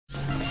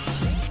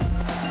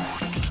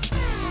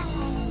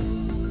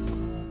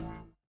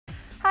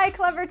Hi,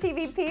 Clever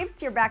TV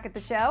peeps. You're back at the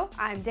show.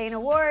 I'm Dana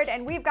Ward,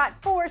 and we've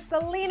got 4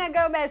 Selena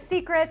Gomez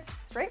secrets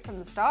straight from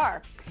the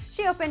star.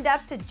 She opened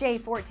up to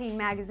J14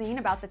 magazine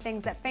about the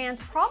things that fans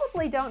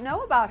probably don't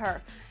know about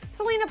her.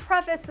 Selena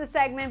prefaced the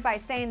segment by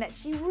saying that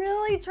she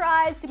really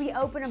tries to be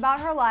open about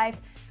her life,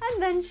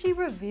 and then she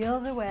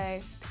revealed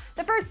away.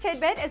 The first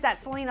tidbit is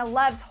that Selena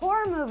loves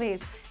horror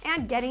movies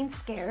and getting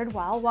scared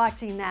while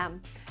watching them.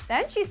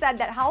 Then she said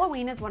that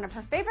Halloween is one of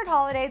her favorite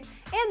holidays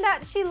and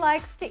that she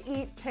likes to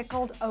eat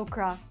pickled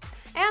okra.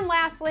 And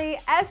lastly,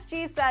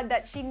 SG said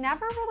that she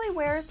never really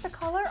wears the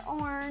color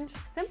orange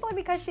simply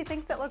because she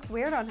thinks it looks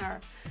weird on her.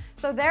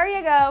 So there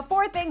you go,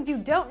 4 things you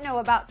don't know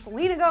about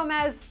Selena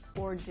Gomez,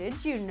 or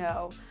did you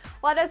know?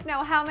 Let us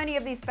know how many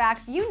of these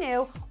facts you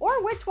knew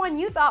or which one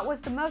you thought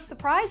was the most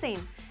surprising.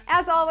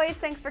 As always,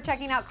 thanks for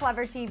checking out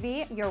Clever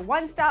TV, your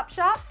one-stop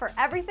shop for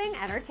everything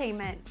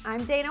entertainment.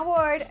 I'm Dana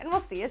Ward, and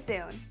we'll see you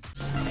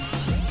soon.